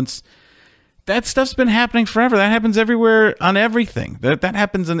enrollments. That stuff's been happening forever. That happens everywhere on everything. That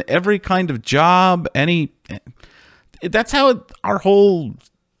happens in every kind of job. That's how our whole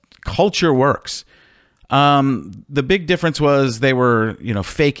culture works. The big difference was they were,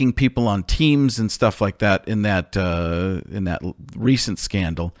 faking people on teams and stuff like that in that recent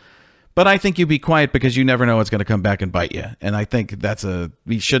scandal. But I think you be quiet because you never know what's going to come back and bite you. And I think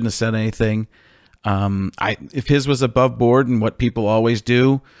we shouldn't have said anything. If his was above board and what people always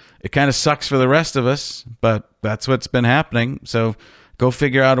do, it kind of sucks for the rest of us, but that's what's been happening. So Go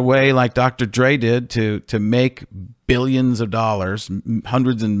figure out a way like Dr. Dre did to make billions of dollars,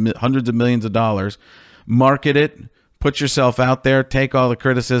 hundreds of millions of dollars, market it, put yourself out there, take all the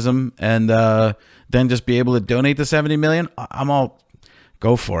criticism, and then just be able to donate the $70 million. I'm all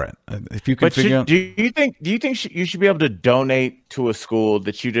go for it. If you can figure out. Do you think you should be able to donate to a school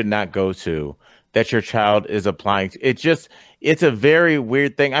that you did not go to, that your child is applying to? It's a very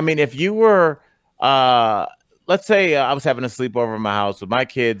weird thing. I mean, if you were let's say I was having a sleepover in my house with my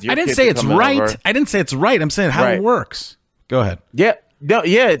kids. I didn't say it's right. Over. I didn't say it's right. I'm saying how it works. Go ahead. Yeah. No,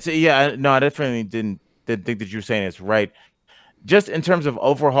 yeah, no, I definitely didn't think that you were saying it's right. Just in terms of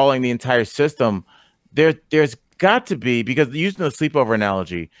overhauling the entire system, there's got to be, because using the sleepover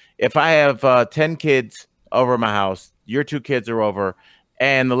analogy, if I have 10 kids over at my house, your 2 kids are over,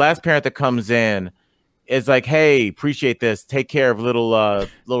 and the last parent that comes in is like, "Hey, appreciate this. Take care of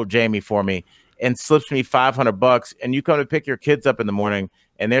little Jamie for me," and slips me $500, and you come to pick your kids up in the morning,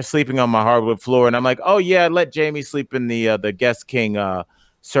 and they're sleeping on my hardwood floor, and I'm like, "Oh yeah, let Jamie sleep in the Guest King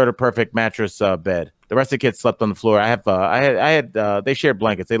Serta Perfect mattress bed." The rest of the kids slept on the floor. They shared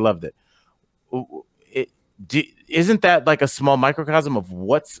blankets. They loved it. Isn't that like a small microcosm of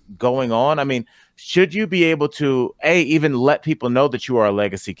what's going on? I mean, should you be able to even let people know that you are a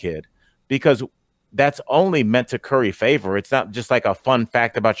legacy kid? Because that's only meant to curry favor. It's not just like a fun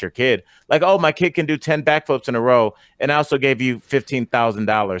fact about your kid. Like, oh, my kid can do 10 backflips in a row, and I also gave you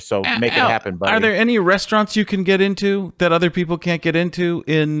 $15,000, so make it happen, buddy. Are there any restaurants you can get into that other people can't get into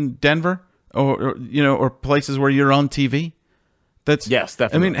in Denver, or places where you're on TV? Yes,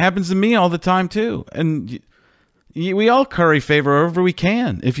 definitely. I mean, it happens to me all the time too, and we all curry favor wherever we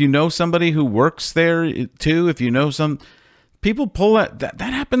can. If you know somebody who works there too, if you know some. People pull that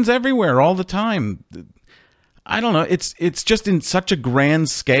happens everywhere all the time. I don't know. It's just in such a grand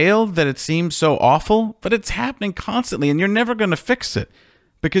scale that it seems so awful, but it's happening constantly, and you're never going to fix it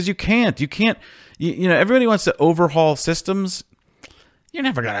because you can't. Everybody wants to overhaul systems. You're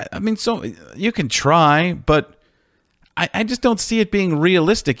never going to. I mean, so you can try, but I just don't see it being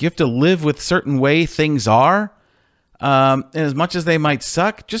realistic. You have to live with certain way things are. And as much as they might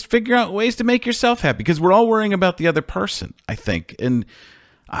suck, just figure out ways to make yourself happy, because we're all worrying about the other person, I think. And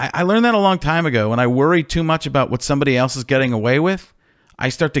I learned that a long time ago. When I worry too much about what somebody else is getting away with, I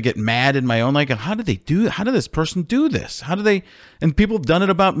start to get mad in my own, like, how did this person do this? And people have done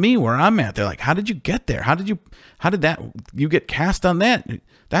it about me where I'm at. They're like, how did you get there? How did you get cast on that?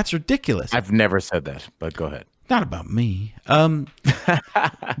 That's ridiculous. I've never said that, but go ahead. Not about me.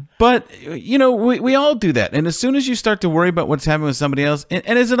 But, we all do that. And as soon as you start to worry about what's happening with somebody else,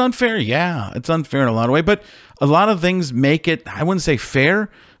 and is it unfair? Yeah, it's unfair in a lot of ways. But a lot of things make it, I wouldn't say fair,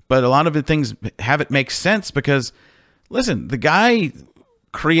 but a lot of the things have it make sense because, listen, the guy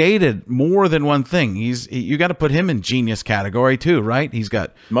created more than one thing. You got to put him in genius category too, right? He's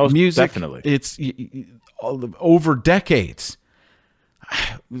got most music. Definitely. It's over decades.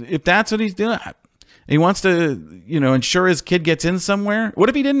 If that's what he's doing, he wants to, ensure his kid gets in somewhere. What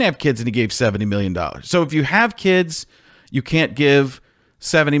if he didn't have kids and he gave $70 million? So if you have kids, you can't give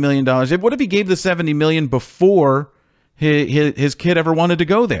 $70 million. What if he gave the $70 million before his kid ever wanted to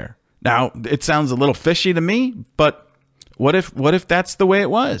go there? Now, it sounds a little fishy to me, but what if that's the way it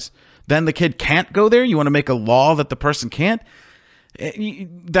was? Then the kid can't go there? You want to make a law that the person can't?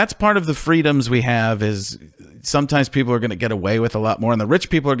 That's part of the freedoms we have is sometimes people are going to get away with a lot more, and the rich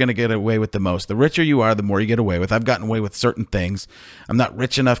people are going to get away with the most. The richer you are, the more you get away with. I've gotten away with certain things. I'm not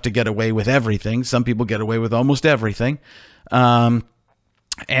rich enough to get away with everything. Some people get away with almost everything. But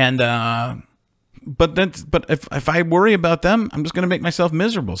if I worry about them, I'm just going to make myself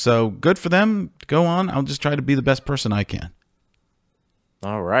miserable. So good for them. Go on. I'll just try to be the best person I can.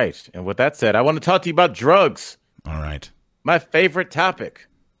 All right. And with that said, I want to talk to you about drugs. All right. My favorite topic.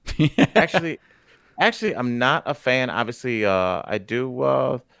 Actually, I'm not a fan. Obviously, I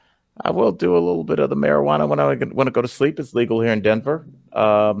will do a little bit of the marijuana when I want to go to sleep. It's legal here in Denver.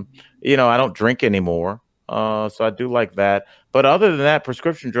 I don't drink anymore. So I do like that. But other than that,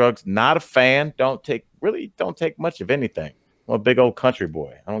 prescription drugs, not a fan. Don't take much of anything. I'm a big old country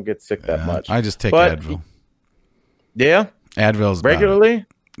boy. I don't get sick that much. I just take Advil. Yeah? Advil's regularly?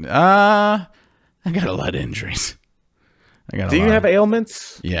 I got a lot of injuries. Do you have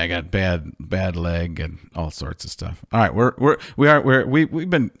ailments? Yeah, I got bad leg and all sorts of stuff. All right, we've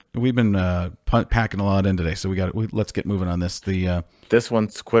been packing a lot in today, so let's get moving on this. This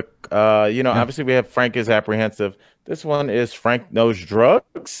one's quick. Obviously we have Frank is apprehensive. This one is Frank knows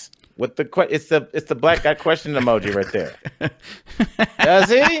drugs. With it's the black guy question emoji right there. Does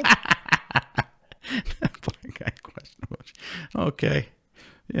he? Black guy question emoji. Okay.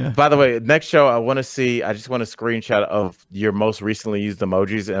 Yeah. By the way, next show I want to see. I just want a screenshot of your most recently used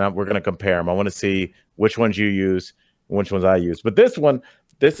emojis, and we're going to compare them. I want to see which ones you use, and which ones I use. But this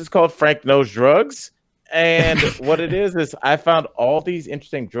is called Frank Knows Drugs, and what it is I found all these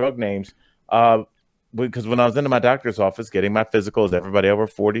interesting drug names. Because when I was into my doctor's office getting my physical, as everybody over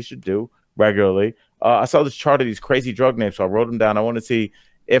 40 should do regularly, I saw this chart of these crazy drug names, so I wrote them down. I want to see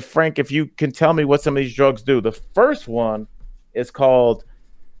if Frank, if you can tell me what some of these drugs do. The first one is called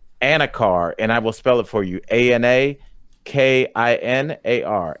Anacar, and I will spell it for you. Anakinar.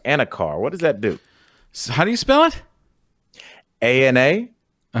 Anacar. What does that do? So how do you spell it? Anakinar.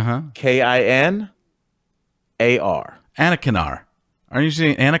 Anakinar. Are you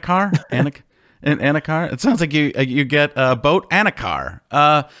saying Anacar? Anacar? It sounds like you get a boat. Anacar.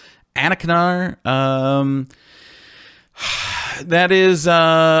 Anakinar. That is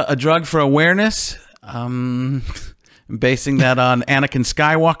a drug for awareness. Basing that on Anakin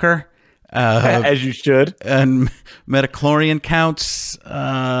Skywalker. As you should. And metachlorian counts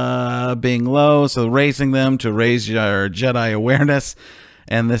being low, so raising them to raise your Jedi awareness.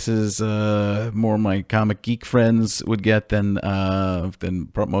 And this is more my comic geek friends would get than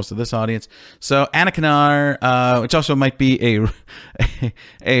most of this audience. So Anakinar, which also might be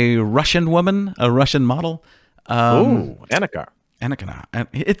a Russian woman, a Russian model. Ooh, Anacar. Anakinar.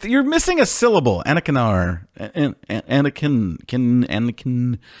 You're missing a syllable. Anakinar. Anakin.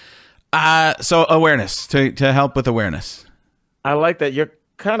 So awareness, to help with awareness. I like that. You're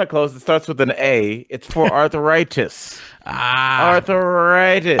kind of close. It starts with an A. It's for arthritis.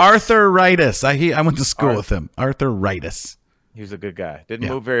 Arthritis. Arthritis. I went to school with him. Arthritis. He was a good guy. Didn't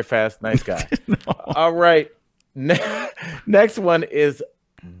move very fast. Nice guy. No. All right. Next one is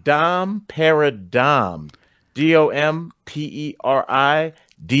Domperidom. Domperidom.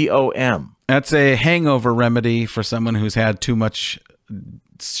 That's a hangover remedy for someone who's had too much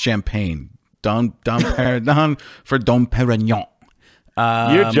champagne. Domperidom for Dom Perignon.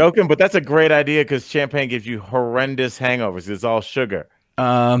 You're joking, but that's a great idea because champagne gives you horrendous hangovers. It's all sugar.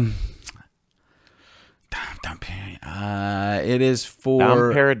 It is for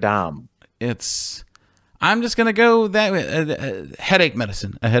Domperidom. I'm just gonna go that way. Headache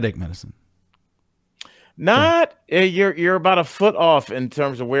medicine. A headache medicine. Not you're about a foot off in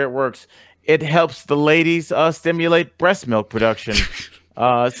terms of where it works. It helps the ladies stimulate breast milk production.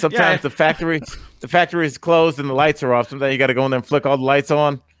 Sometimes the factory is closed and the lights are off. Sometimes you got to go in there and flick all the lights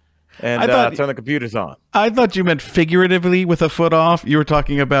on and turn the computers on. I thought you meant figuratively with a foot off. You were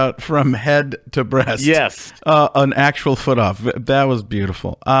talking about from head to breast. Yes. An actual foot off. That was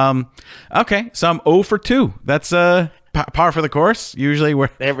beautiful. Okay, so I'm 0 for 2. That's par for the course. Usually where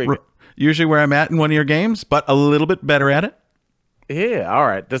I'm at in one of your games, but a little bit better at it. Yeah. All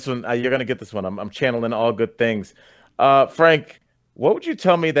right. This one, you're gonna get this one. I'm channeling all good things. Frank, what would you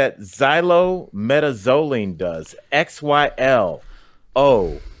tell me that xylometazoline does? XYLO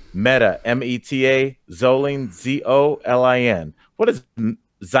meta meta zoline zolin. What does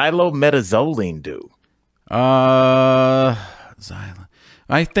xylometazoline do? I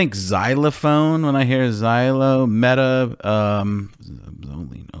think xylophone when I hear xylometa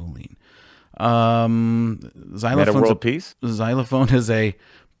zoline. Meta-World Peace? Xylophone is a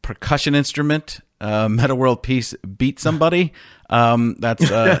percussion instrument. Meta-World Peace beat somebody.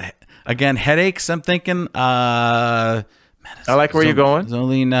 That's again headaches. I'm thinking. I like where you're going.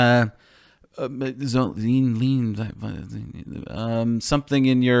 Zoline, something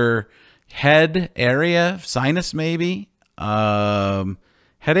in your head area, sinus maybe.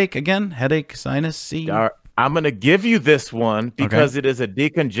 Headache again. Headache, sinus. C. I'm gonna give you this one because it is a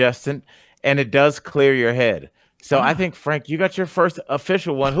decongestant and it does clear your head. So I think, Frank, you got your first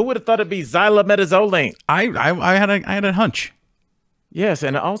official one. Who would have thought it'd be xylometazoline? I had a hunch. Yes,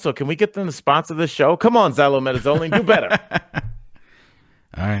 and also, can we get them to sponsor the show? Come on, xylometazoline, do better.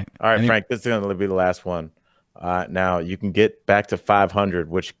 All right, Frank, this is going to be the last one. Now you can get back to 500,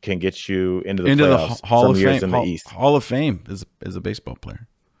 which can get you into the playoffs. Hall of Fame. In the East. Hall of Fame as a baseball player.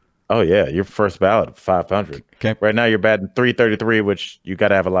 Oh yeah, your first ballot of 500. Okay, right now you're batting 333, which you got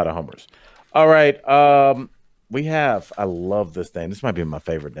to have a lot of homers. All right, we have. I love this name. This might be my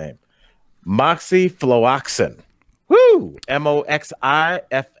favorite name. Moxifloxacin. Woo!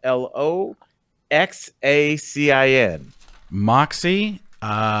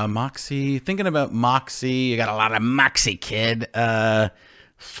 Moxifloxacin. Moxie. Thinking about Moxie. You got a lot of Moxie, kid.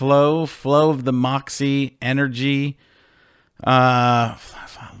 Flow of the Moxie energy.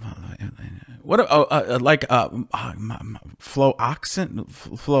 What? Fluoxin,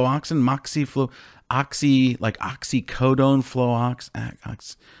 Moxie, oxy, like oxycodone,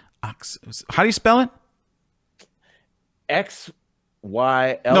 How do you spell it?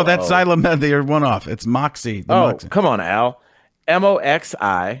 Y-L-O. No, that's Xylomed. They're one off. It's Moxie. The Oh, Moxie. come on, Al. Moxi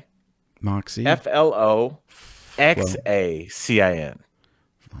Moxie. FLOXACIN.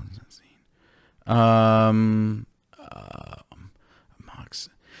 Mox.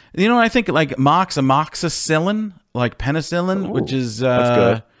 You know, I think like amoxicillin, like penicillin, Ooh, which is that's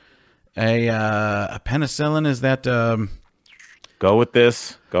good. a penicillin. Is that Go with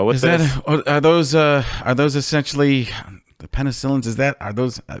this. Go with is this. that are those essentially the penicillins? Is that are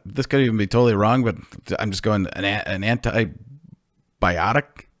those? This could even be totally wrong, but I'm just going an antibiotic.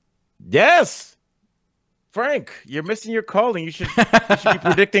 Yes. Frank, you're missing your calling. You should be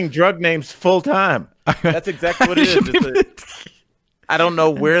predicting drug names full time. That's exactly what it is. I don't know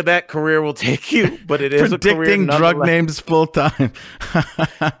where that career will take you, but it is Predicting a career drug names full time.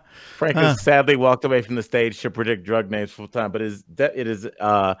 Frank has sadly walked away from the stage to predict drug names full time, but it is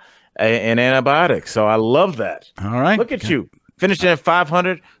an antibiotic. So I love that. All right. Look at you. Finishing at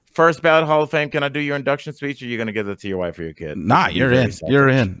 500. First ballot Hall of Fame. Can I do your induction speech, or are you going to give that to your wife or your kid? Nah, you're in. Selfish. You're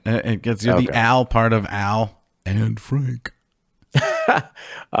in. It gets you the Al part of Al and Frank. All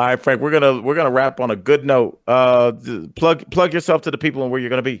right, Frank. We're gonna wrap on a good note. Plug yourself to the people and where you're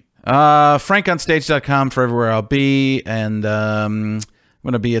gonna be. FrankOnStage.com for everywhere I'll be, and I'm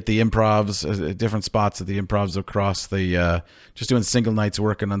going to be at the improvs, different spots at the improvs across the, just doing single nights,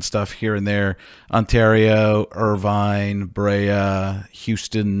 working on stuff here and there. Ontario, Irvine, Brea,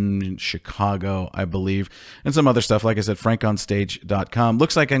 Houston, Chicago, I believe, and some other stuff. Like I said, FrankOnStage.com.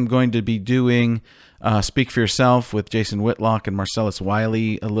 Looks like I'm going to be doing Speak for Yourself with Jason Whitlock and Marcellus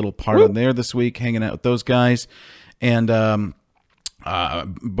Wiley, a little part on there this week, hanging out with those guys. And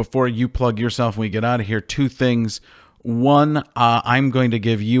before you plug yourself when we get out of here, two things. One, I'm going to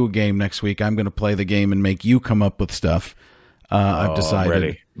give you a game next week. I'm going to play the game and make you come up with stuff. I've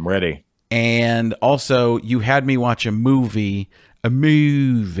decided. I'm ready. And also, you had me watch a movie,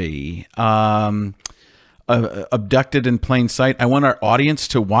 Abducted in Plain Sight. I want our audience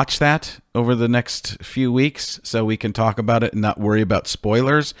to watch that over the next few weeks so we can talk about it and not worry about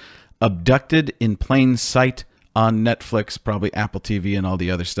spoilers. Abducted in Plain Sight on Netflix, probably Apple TV and all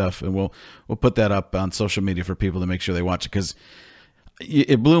the other stuff. And we'll put that up on social media for people to make sure they watch it, because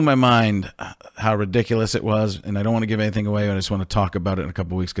it blew my mind how ridiculous it was. And I don't want to give anything away. I just want to talk about it in a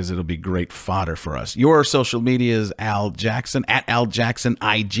couple of weeks because it'll be great fodder for us. Your social media is Al Jackson, at Al Jackson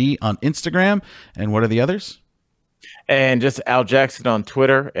IG on Instagram. And what are the others? And just Al Jackson on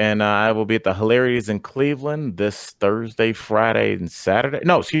Twitter. And I will be at the Hilarities in Cleveland this Thursday, Friday, and Saturday.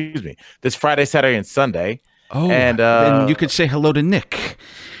 No, excuse me. This Friday, Saturday, and Sunday. Oh, and then you could say hello to Nick.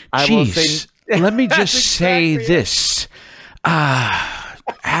 Jeez, let me just say this.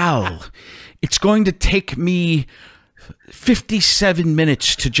 Al, it's going to take me 57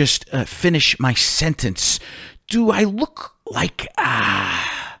 minutes to just finish my sentence. Do I look like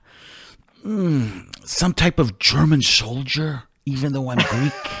some type of German soldier, even though I'm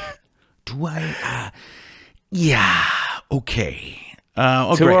Greek? Do I? Yeah, okay. To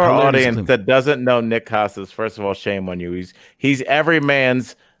our audience that doesn't know Nick Costas, first of all, shame on you. He's every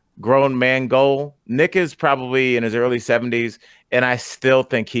man's grown man goal. Nick is probably in his early 70s, and I still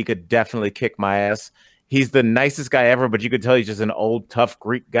think he could definitely kick my ass. He's the nicest guy ever, but you could tell he's just an old, tough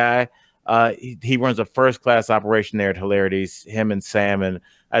Greek guy. He runs a first-class operation there at Hilarities, him and Sam, and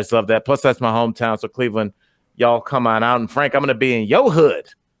I just love that. Plus, that's my hometown, so Cleveland, y'all come on out. And Frank, I'm going to be in your hood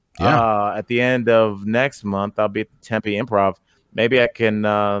at the end of next month. I'll be at the Tempe Improv. Maybe I can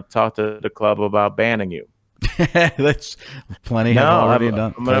talk to the club about banning you. That's plenty. No, already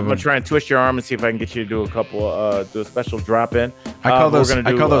done. I'm gonna try and twist your arm and see if I can get you to do a couple, do a special drop in. I call those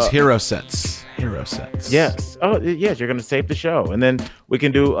hero sets. Hero sets. Yes. Oh, yes. You're gonna save the show, and then we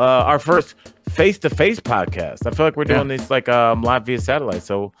can do our first face-to-face podcast. I feel like we're doing these like live via satellite,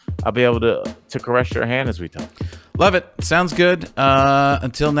 so I'll be able to caress your hand as we talk. Love it. Sounds good.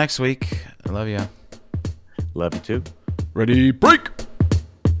 Until next week. I love you. Love you too. Ready, break.